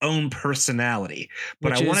its own personality.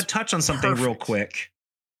 But I want to touch on something real quick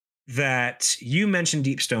that you mentioned,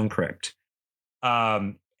 Deepstone Crypt.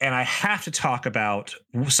 And I have to talk about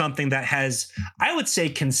something that has, I would say,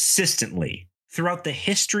 consistently throughout the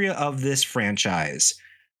history of this franchise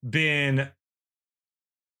been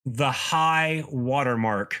the high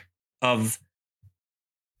watermark of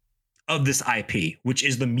this IP, which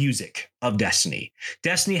is the music of Destiny.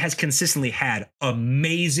 Destiny has consistently had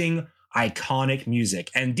amazing, iconic music.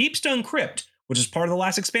 And Deepstone Crypt, which is part of the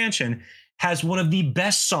last expansion, has one of the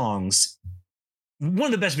best songs, one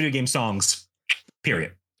of the best video game songs,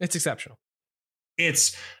 period. It's exceptional.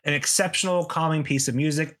 It's an exceptional, calming piece of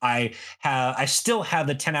music. I still have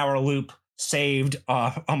the 10-hour loop saved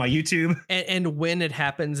on my YouTube. And when it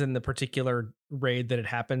happens in the particular raid that it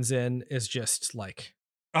happens in is just like,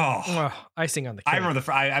 icing on the cake. I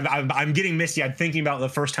remember I'm getting misty. I'm thinking about the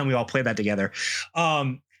first time we all played that together.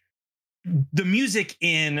 The music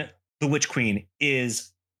in The Witch Queen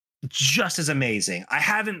is just as amazing. I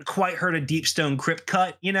haven't quite heard a Deepstone Crypt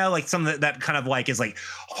cut, you know, like some of that kind of like is like,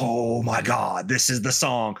 oh my God, this is the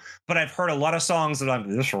song. But I've heard a lot of songs that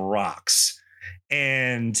I'm, this rocks.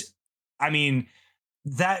 And I mean,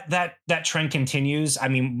 that trend continues. I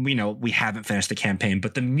mean, you know, we haven't finished the campaign,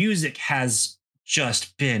 but the music has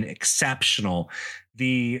just been exceptional.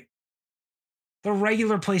 The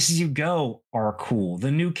regular places you go are cool.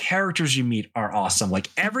 The new characters you meet are awesome. Like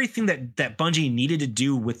everything that Bungie needed to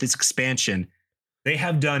do with this expansion, they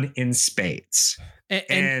have done in spades.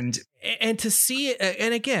 And to see it,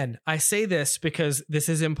 and again, I say this because this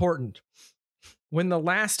is important. When the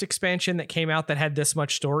last expansion that came out that had this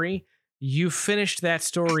much story, you finished that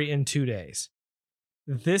story in 2 days.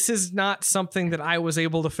 This is not something that I was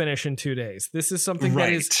able to finish in 2 days. This is something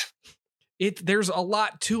that is there's a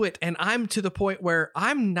lot to it, and I'm to the point where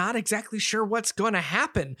I'm not exactly sure what's going to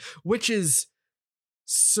happen, which is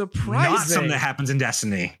surprising. Not something that happens in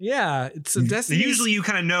Destiny. Yeah, it's a Destiny. Usually you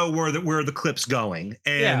kind of know where the clip's going,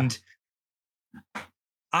 and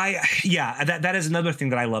that is another thing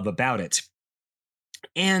that I love about it.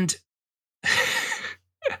 And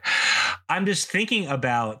I'm just thinking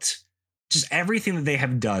about just everything that they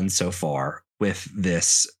have done so far with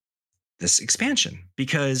this expansion,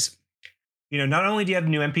 because not only do you have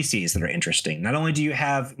new NPCs that are interesting, not only do you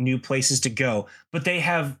have new places to go, but they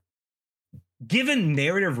have given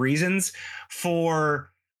narrative reasons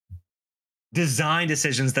for design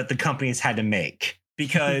decisions that the companies had to make.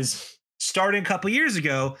 Because starting a couple years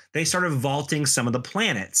ago, they started vaulting some of the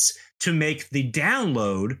planets to make the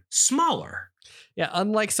download smaller. Yeah,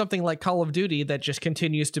 unlike something like Call of Duty that just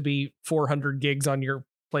continues to be 400 gigs on your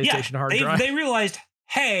PlayStation hard drive. They realized,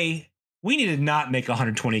 hey, we need to not make a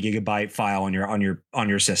 120 gigabyte file on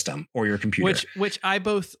your system or your computer. Which I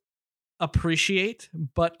both appreciate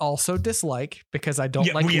but also dislike, because I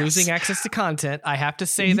don't like losing access to content. I have to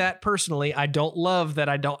say that personally, I don't love that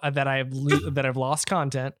I've lost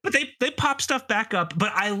content. But they pop stuff back up.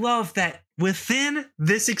 But I love that within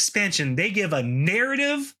this expansion, they give a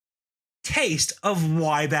narrative taste of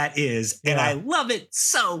why that is, and I love it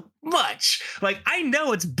so much. Like, I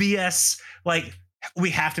know it's BS, like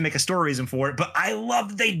we have to make a story reason for it, but I love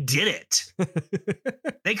that they did it.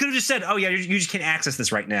 They could have just said, oh yeah, you just can't access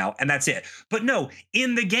this right now, and that's it. But no,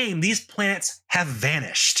 in the game, these planets have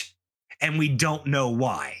vanished, and we don't know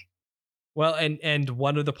why. Well, and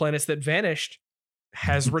one of the planets that vanished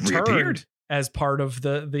has returned as part of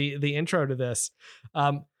the intro to this.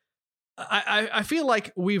 I feel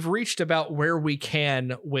like we've reached about where we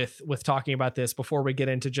can with talking about this before we get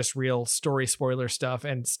into just real story spoiler stuff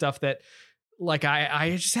and stuff that, like,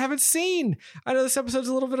 I just haven't seen. I know this episode's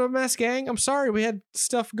a little bit of a mess, gang. I'm sorry. We had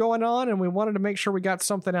stuff going on and we wanted to make sure we got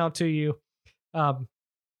something out to you. Not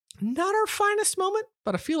our finest moment,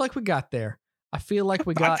 but I feel like we got there. I feel like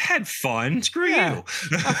we got. I've had fun. Screw you.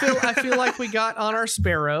 I feel like we got on our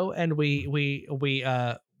Sparrow and we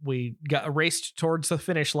got raced towards the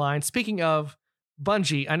finish line. Speaking of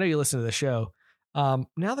Bungie, I know you listen to the show.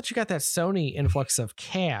 Now that you got that Sony influx of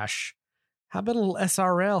cash, how about a little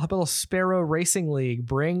SRL? How about a little Sparrow Racing League?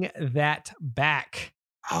 Bring that back.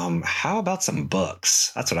 How about some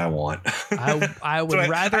books? That's what I want. I would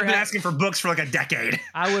rather. I've been asking for books for like a decade.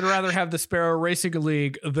 I would rather have the Sparrow Racing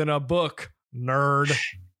League than a book, nerd.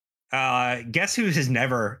 Guess who has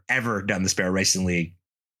never ever done the Sparrow Racing League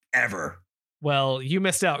ever? Well, you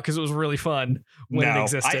missed out because it was really fun when it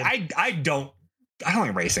existed. I don't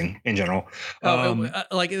like racing in general.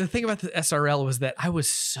 Like, the thing about the SRL was that I was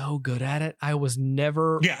so good at it. I was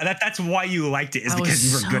never. Yeah, that's why you liked it, is because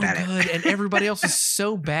you were good at it. And everybody else was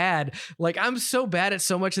so bad. Like, I'm so bad at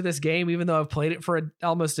so much of this game, even though I've played it for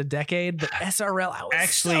almost a decade. But SRL, I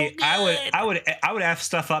was so good. I would F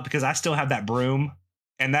stuff up because I still have that broom,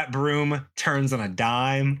 and that broom turns on a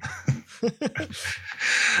dime.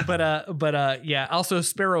 but yeah, also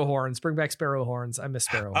Sparrow horns. Bring back Sparrow horns. I miss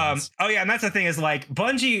Sparrow horns. Oh yeah, and that's the thing, is like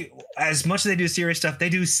Bungie, as much as they do serious stuff, they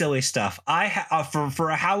do silly stuff. For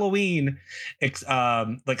a Halloween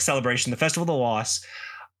like celebration, the Festival of the Lost,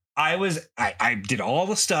 I did all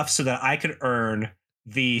the stuff so that I could earn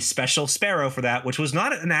the special Sparrow for that, which was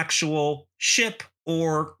not an actual ship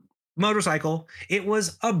or motorcycle. It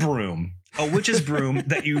was a broom. A witch's broom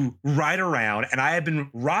that you ride around, and I have been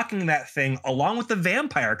rocking that thing along with the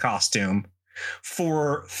vampire costume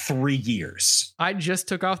for 3 years. I just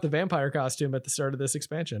took off the vampire costume at the start of this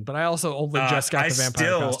expansion, but I also only just got the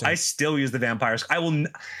vampire costume. I still use the vampires.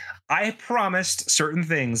 I promised certain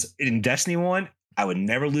things in Destiny 1. I would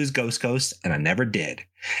never lose Ghost Coast, and I never did.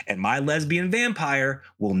 And my lesbian vampire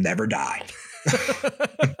will never die.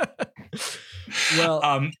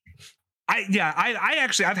 Well, I've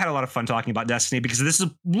had a lot of fun talking about Destiny, because this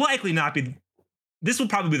will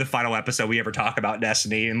probably be the final episode we ever talk about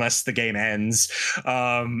Destiny, unless the game ends.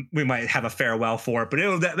 We might have a farewell for it, but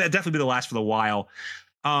it'll definitely be the last for a while.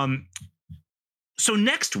 So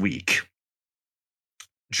next week,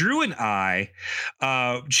 Drew and I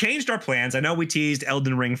changed our plans. I know we teased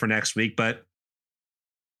Elden Ring for next week, but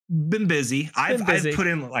been busy. I've put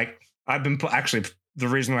in the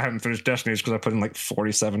reason I haven't finished Destiny is because I put in like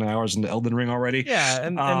 47 hours into Elden Ring already. Yeah,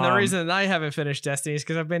 and the reason I haven't finished Destiny is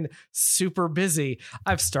because I've been super busy.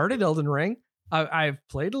 I've started Elden Ring. I've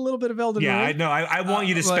played a little bit of Elden Ring. Yeah, I know. I want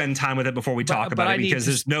you to spend time with it before we talk about it,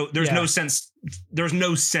 because there's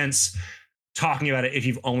no sense talking about it if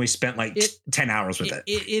you've only spent like 10 hours with it.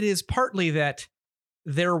 It is partly that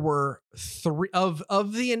there were 3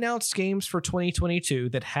 of the announced games for 2022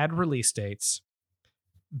 that had release dates.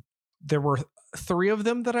 There were 3 of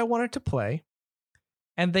them that I wanted to play,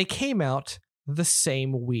 and they came out the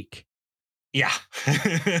same week. Yeah.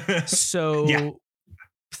 So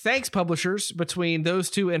thanks, publishers. Between those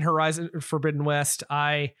 2 and Horizon Forbidden West,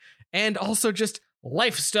 and also just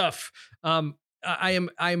life stuff. I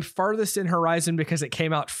am farthest in Horizon because it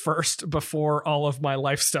came out first before all of my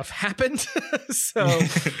life stuff happened. so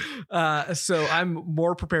I'm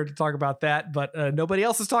more prepared to talk about that, but nobody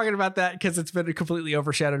else is talking about that because it's been completely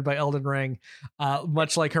overshadowed by Elden Ring,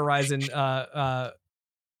 much like Horizon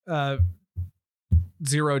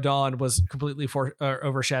Zero Dawn was completely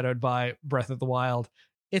overshadowed by Breath of the Wild.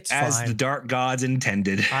 It's as fine. The dark gods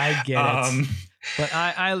intended. I get it, but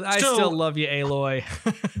I still love you, Aloy.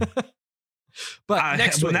 But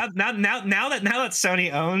next week, now that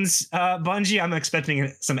Sony owns Bungie, I'm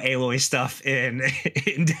expecting some Aloy stuff in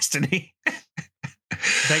Destiny.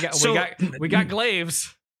 we got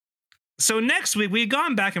Glaives. So next week we've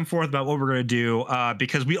gone back and forth about what we're going to do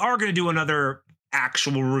because we are going to do another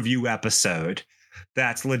actual review episode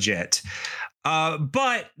that's legit.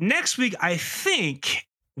 But next week I think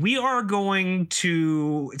we are going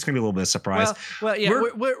to. It's going to be a little bit of a surprise. Well, yeah,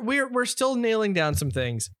 we're still nailing down some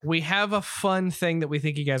things. We have a fun thing that we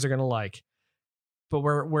think you guys are going to like, but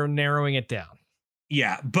we're narrowing it down.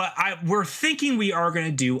 Yeah, but we're thinking we are going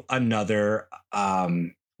to do another. What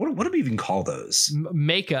do we even call those?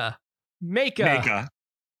 Meka.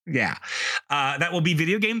 Yeah, that will be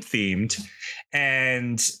video game themed,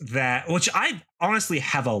 and which I honestly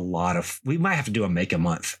have a lot of. We might have to do a Make a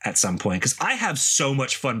month at some point because I have so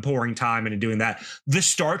much fun pouring time into doing that. The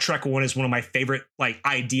Star Trek one is one of my favorite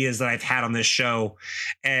ideas that I've had on this show,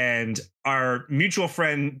 and our mutual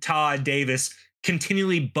friend Todd Davis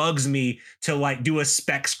continually bugs me to do a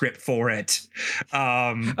spec script for it.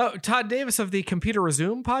 Todd Davis of the Computer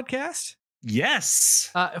Resume podcast. Yes.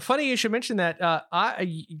 Funny you should mention that.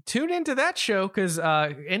 I tune into that show because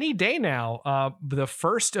any day now, the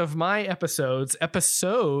first of my episodes,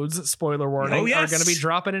 spoiler warning, are going to be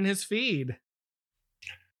dropping in his feed.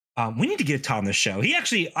 We need to get Tom on the show. He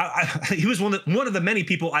actually, he was one of the many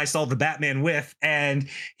people I saw the Batman with, and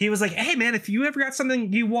he was like, "Hey man, if you ever got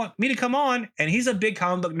something you want me to come on," and he's a big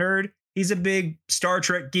comic book nerd. He's a big Star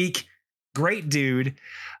Trek geek. Great dude.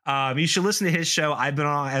 You should listen to his show. I've been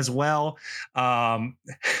on as well, as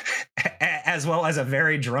well as a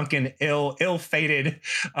very drunken, ill-fated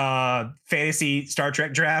fantasy Star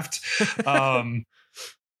Trek draft.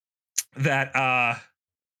 That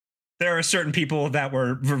there are certain people that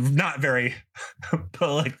were not very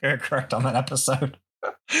politically correct on that episode.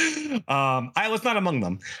 I was not among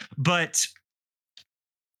them, but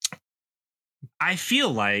I feel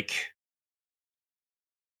like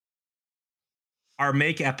our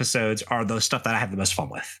Make episodes are those stuff that I have the most fun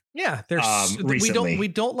with. Yeah, we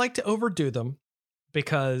don't like to overdo them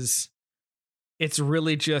because it's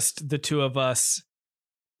really just the two of us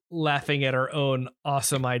laughing at our own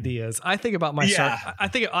awesome ideas. I think about my I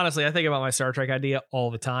think about my Star Trek idea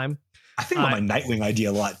all the time. I think about my Nightwing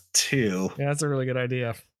idea a lot too. Yeah, that's a really good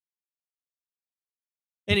idea.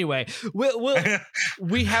 Anyway,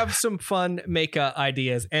 we have some fun Make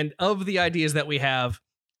ideas, and of the ideas that we have,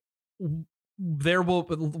 there will,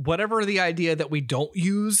 whatever the idea that we don't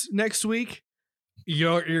use next week,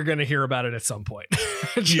 you're going to hear about it at some point.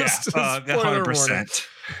 Just 100%.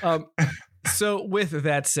 So with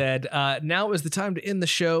that said, now is the time to end the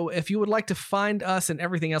show. If you would like to find us and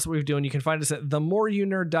everything else that we're doing, you can find us at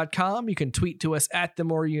themoreyounerd.com. You can tweet to us at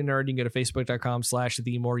themoreyounerd. You can go to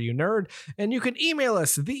facebook.com/themoreyounerd, and you can email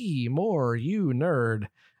us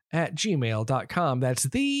themoreyounerd@gmail.com. That's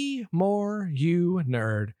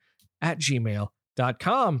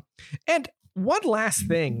themoreyounerd@gmail.com. And one last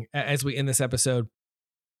thing as we end this episode,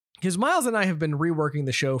 because Miles and I have been reworking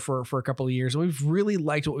the show for a couple of years, and we've really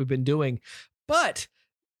liked what we've been doing. But,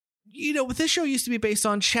 this show used to be based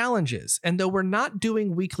on challenges. And though we're not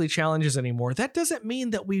doing weekly challenges anymore, that doesn't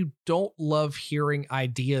mean that we don't love hearing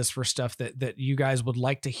ideas for stuff that you guys would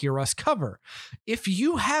like to hear us cover. If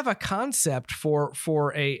you have a concept for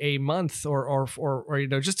a month or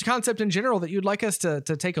just a concept in general that you'd like us to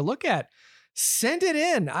take a look at, send it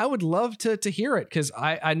in. I would love to hear it, because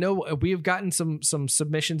I know we've gotten some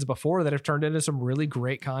submissions before that have turned into some really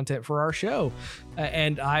great content for our show,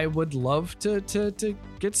 and I would love to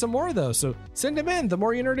get some more of those. So send them in,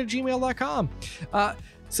 themoreyounerd@gmail.com.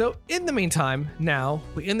 So in the meantime, now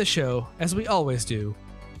we end the show, as we always do,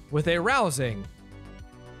 with a rousing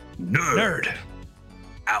Nerd.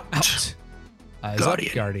 Out. Eyes up,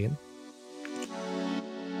 Guardian.